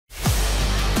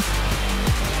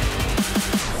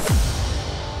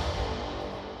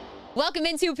Welcome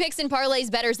into Picks and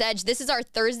Parlays Bettors Edge. This is our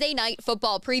Thursday night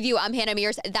football preview. I'm Hannah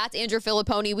Mears. That's Andrew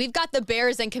Fillipponi. We've got the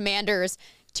Bears and Commanders,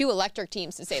 two electric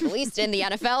teams, to say the least, in the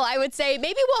NFL, I would say.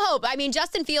 Maybe we'll hope. I mean,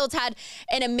 Justin Fields had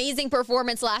an amazing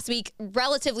performance last week,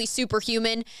 relatively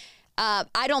superhuman.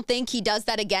 I don't think he does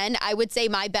that again. I would say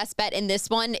my best bet in this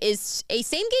one is a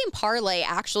same-game parlay,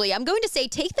 actually. I'm going to say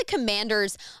take the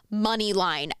Commanders' money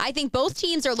line. I think both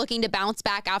teams are looking to bounce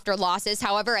back after losses.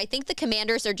 However, I think the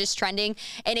Commanders are just trending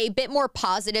in a bit more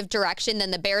positive direction than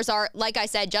the Bears are. Like I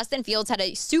said, Justin Fields had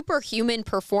a superhuman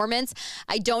performance.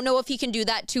 I don't know if he can do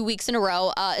that 2 weeks in a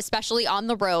row, especially on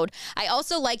the road. I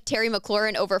also like Terry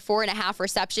McLaurin over 4.5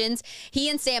 receptions. He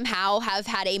and Sam Howell have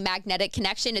had a magnetic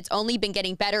connection. It's only been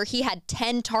getting better. He had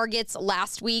 10 targets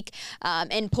last week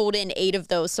and pulled in 8 of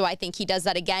those. So I think he does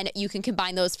that again. You can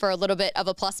combine those for a little bit of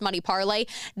a plus money parlay.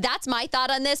 That's my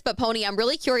thought on this. But Pony, I'm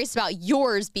really curious about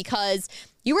yours because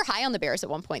you were high on the Bears at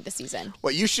one point this season.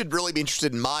 Well, you should really be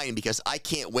interested in mine because I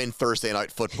can't win Thursday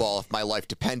Night Football if my life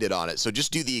depended on it. So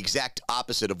just do the exact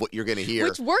opposite of what you're going to hear.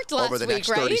 Which worked last over the next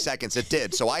week, 30 right? seconds. It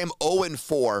did. So I am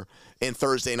 0-4 in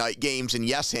Thursday night games. And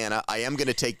yes, Hannah, I am going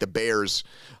to take the Bears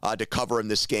to cover in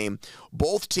this game.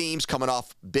 Both teams coming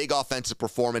off big offensive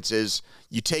performances.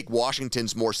 You take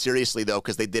Washington's more seriously, though,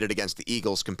 because they did it against the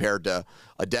Eagles compared to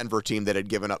a Denver team that had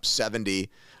given up 70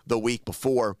 the week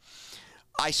before.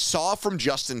 I saw from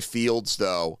Justin Fields,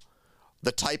 though,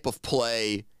 the type of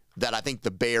play that I think the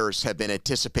Bears have been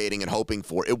anticipating and hoping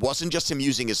for. It wasn't just him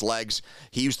using his legs.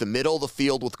 He used the middle of the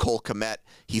field with Cole Kmet.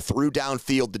 He threw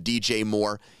downfield to DJ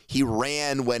Moore. He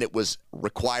ran when it was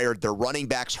required. Their running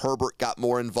backs, Herbert, got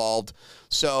more involved.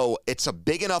 So it's a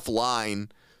big enough line.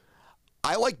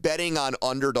 I like betting on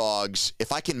underdogs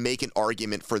if I can make an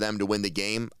argument for them to win the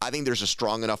game. I think there's a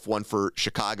strong enough one for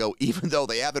Chicago, even though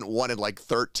they haven't won in like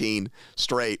 13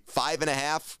 straight.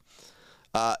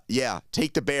 5.5, yeah,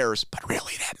 take the Bears, but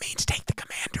really that means take the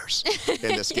Commanders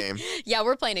in this game. Yeah,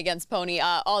 we're playing against Pony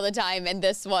all the time in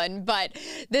this one, but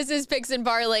this is Picks and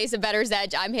Parlays, a Bettors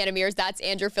Edge. I'm Hannah Mears. That's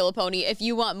Andrew Fillipponi. If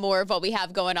you want more of what we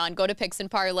have going on, go to Picks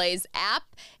and Parlays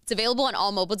app. It's available on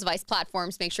all mobile device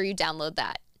platforms. Make sure you download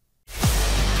that.